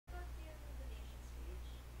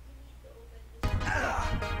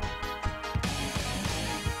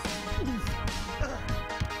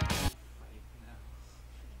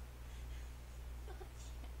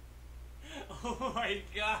my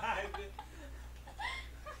god!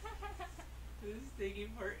 This is taking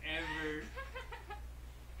forever.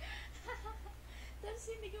 Tapos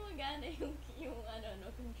hindi gumagana yung ano, no,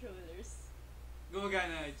 controllers.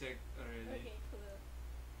 Gumagana, I checked already. Okay, cool.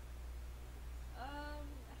 How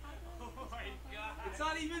do Oh my god! It's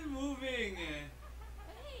not even moving!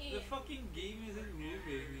 Hey! The fucking game isn't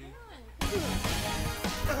moving.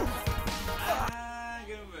 Come on. Ah,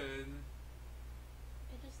 ganun ba yun?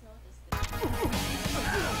 I just noticed it.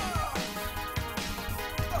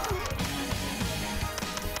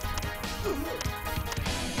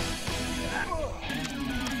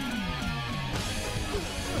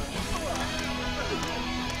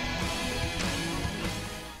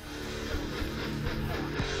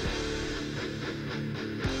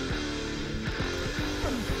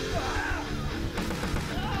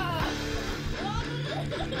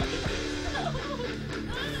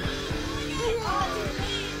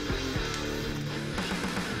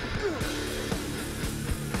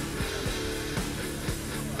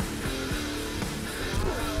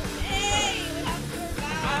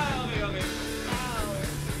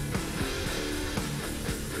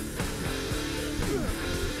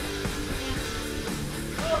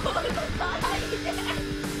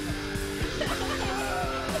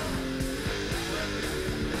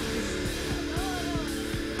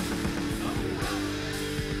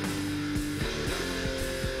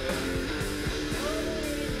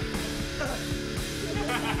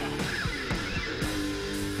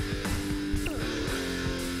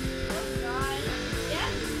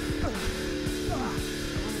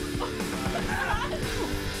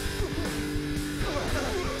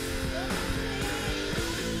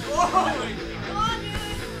 Oh my god!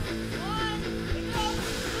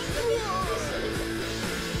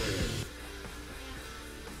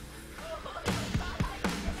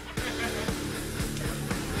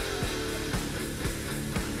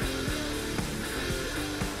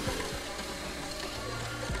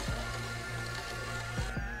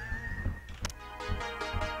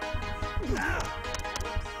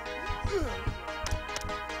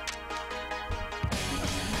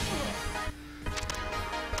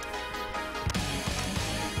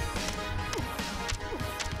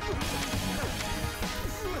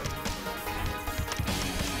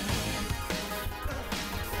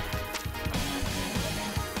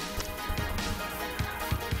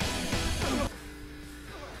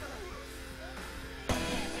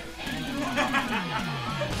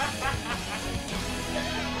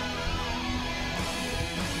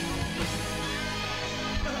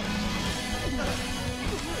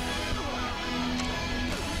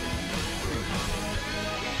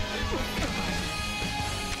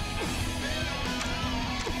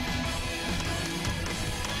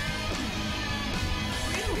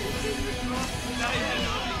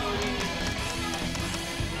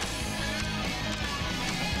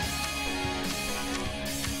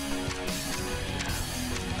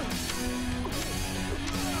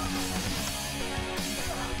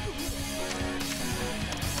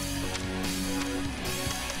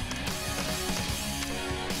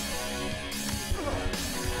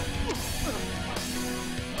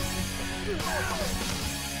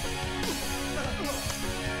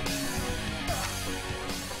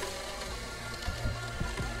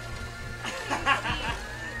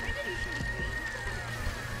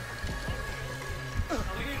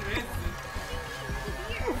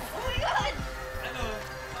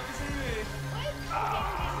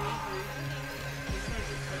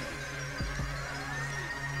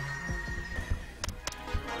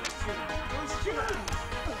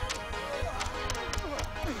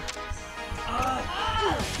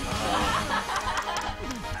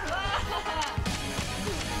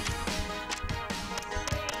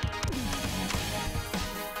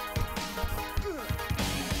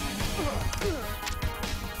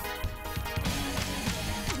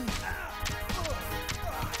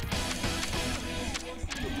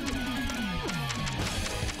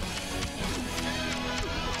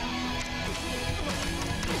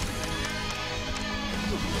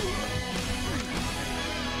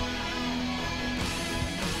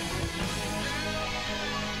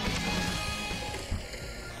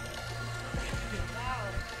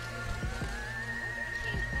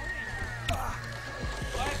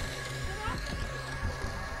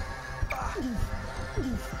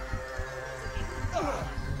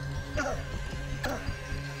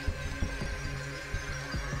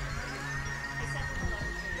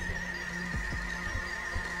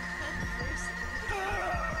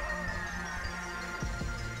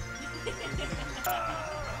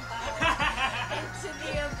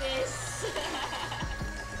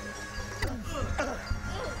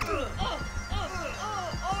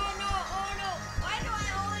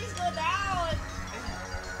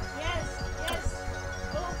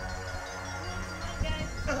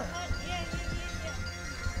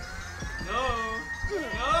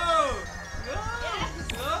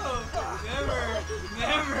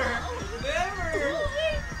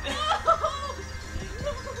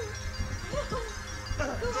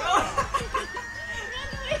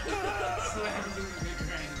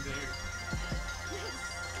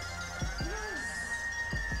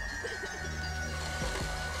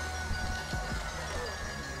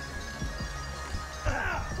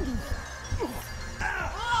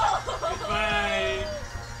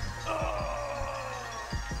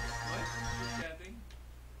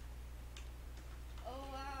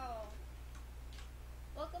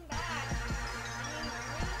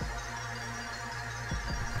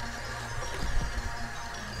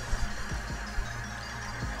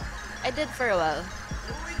 I did for a while.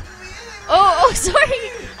 Oh,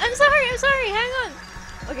 sorry. I'm sorry. Hang on.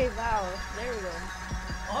 Okay, wow. There we go.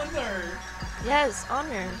 Honor. Yes,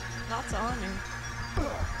 honor. Lots of honor.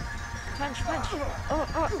 Punch.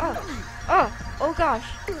 Oh gosh.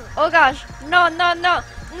 No.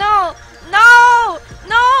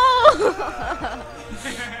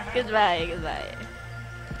 Goodbye.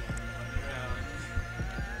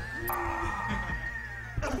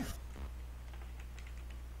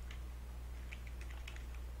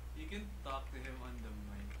 You can talk to him on the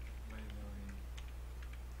mic, by the way.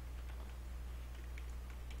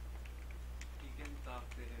 You can talk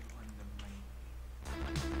to him on the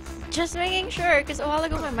mic. Just making sure, because a while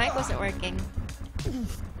ago my mic wasn't working.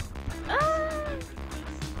 Ah.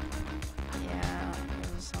 Yeah, it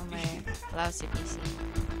was on my lousy PC.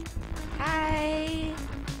 Hi!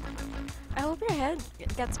 I hope your head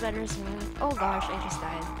gets better soon. Oh gosh, I just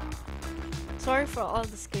died. Sorry for all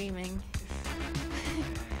the screaming.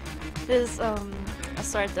 This is a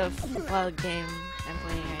sort of wild game I'm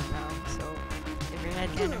playing right now, so if your head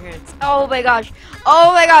kinda hurts. Oh my gosh!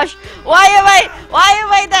 Why am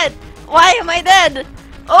I dead?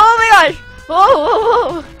 Oh my gosh!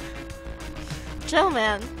 Whoa! Chill,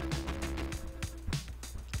 man.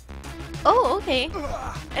 Oh, okay.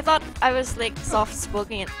 I thought I was like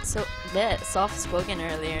soft-spoken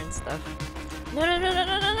earlier and stuff. No.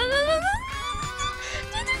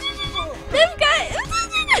 Them guys.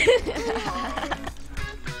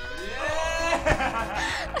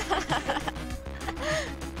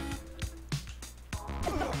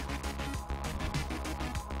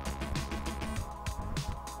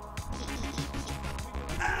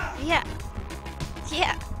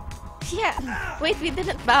 Yeah. Wait, we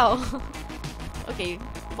didn't bow. Okay,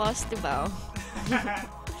 pause to bow.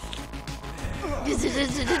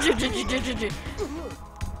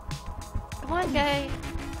 Come on, guy.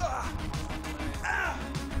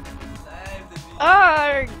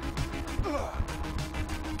 Arrgh!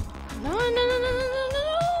 No.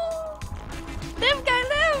 Live, guy,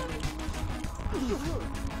 live!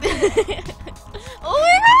 Oh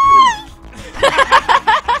my gosh!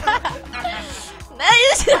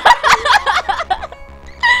 Nice!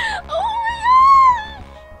 Oh my gosh!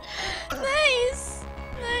 Nice!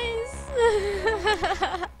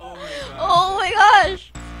 Oh my gosh!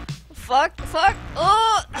 Fuck!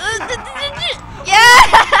 Oh!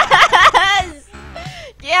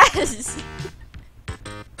 Yes!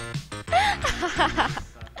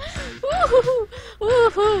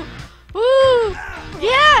 Woohoo! Woo!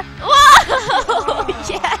 Yeah! Whoa!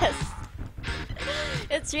 Yes!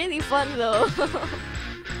 It's really fun though.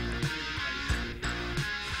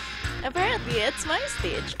 Apparently, it's my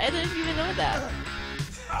stage. I didn't even know that.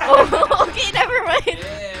 Oh, okay, never mind.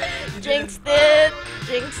 Jinxed it.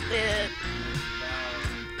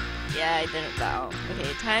 Yeah, I didn't bow.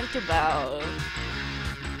 Okay, time to bow.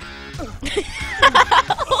 Oh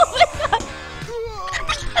my god!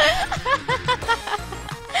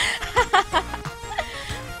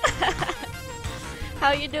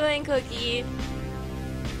 How you doing, Cookie?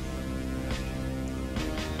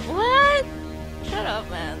 What? Shut up,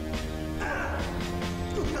 man.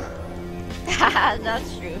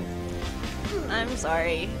 That's true. I'm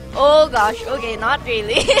sorry. Oh gosh, okay, not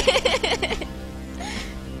really.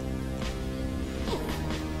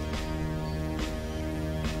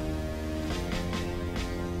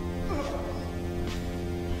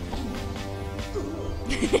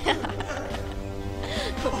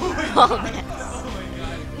 Oh man.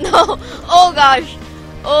 No. Oh gosh.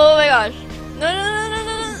 Oh my gosh. No.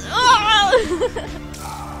 Oh!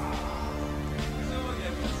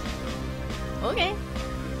 Okay.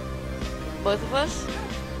 Both of us?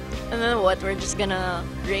 And then what? We're just gonna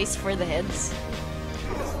race for the heads.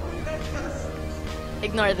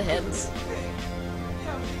 Ignore the heads.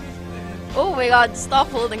 Oh my god, stop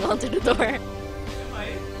holding onto the door.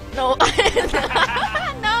 No.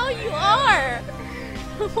 No, you are!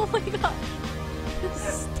 Oh my gosh. This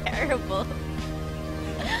is terrible.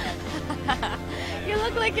 You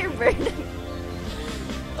look like you're burning.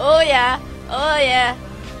 Oh yeah.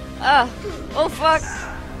 Oh fuck.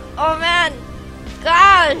 Oh man.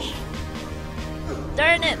 Gosh.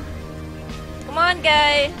 Darn it. Come on,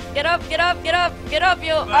 guy. Get up,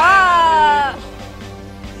 yo. Ah.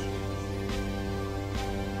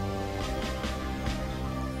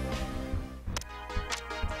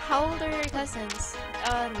 How old are your cousins?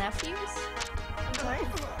 Nephews? I'm sorry?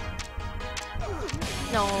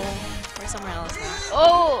 No, we're somewhere else now.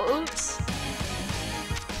 Oh, oops.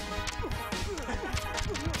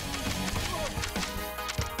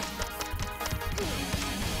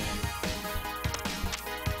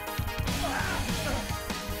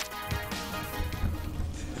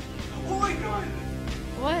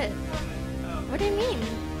 What do you mean?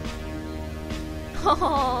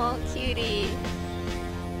 Oh, cutie.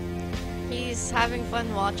 He's having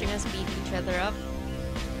fun watching us beat each other up.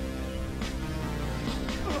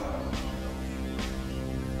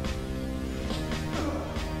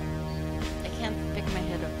 I can't pick my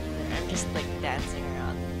head up either. I'm just like dancing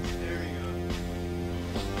around. There we go.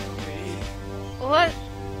 Wait. What?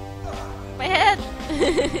 My head! My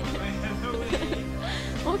head away.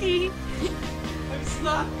 Okay. I'm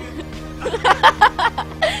stuck.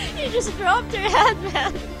 You just dropped your head,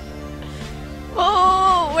 man.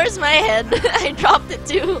 Oh, where's my head? I dropped it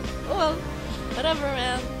too. Well, whatever,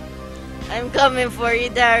 man. I'm coming for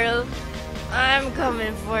you, Daryl. I'm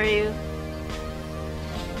coming for you.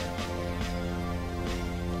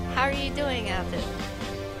 How are you doing at it?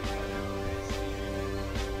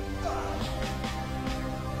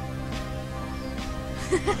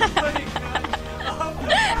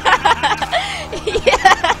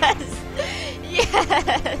 Yes!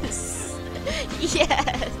 Yes!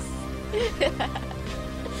 Yes!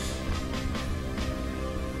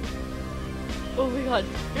 Oh my god.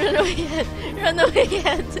 Run away head! Run away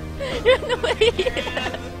head! Run away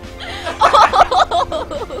head! Oh!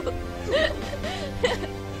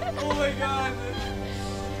 Oh my god.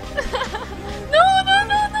 No, no,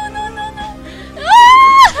 no, no, no, no, no!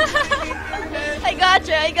 Ah! I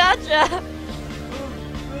gotcha, I gotcha!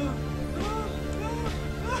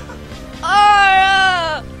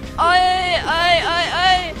 Ah! I!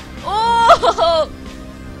 Oh!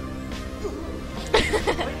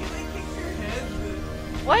 Why do you like kick your head?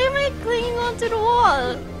 Why am I clinging onto the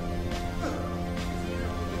wall?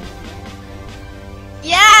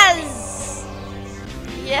 Yes!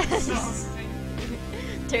 Yes!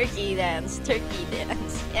 Turkey dance,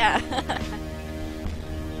 yeah.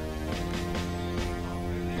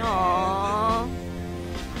 Aww.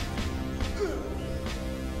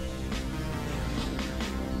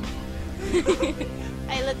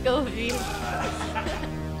 I let go of you.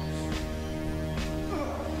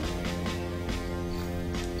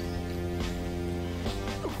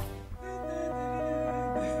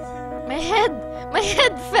 My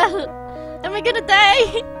head fell. Am I gonna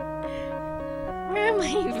die? Where am I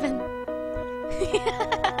even?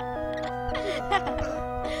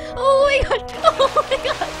 Oh my god! Oh my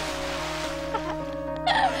god!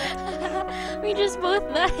 We just both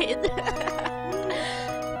died.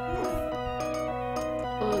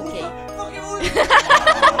 Okay.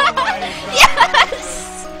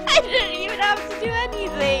 Yes! I didn't even have to do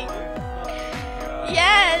anything.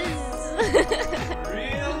 Yes!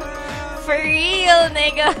 Real man. For real,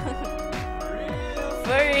 nigga.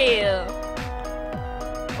 For real.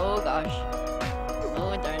 Oh gosh.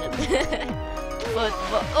 Oh darn it.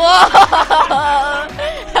 Football. Oh!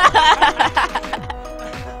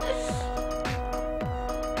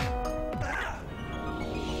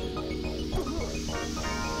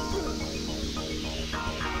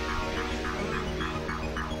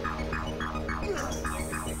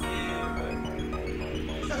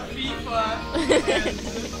 FIFA.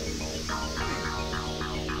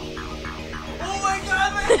 Oh my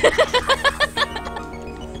god!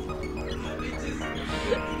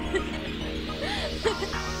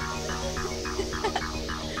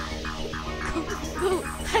 Go,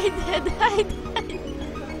 hide, hide.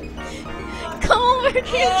 Come over,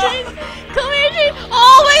 Kim. Come here.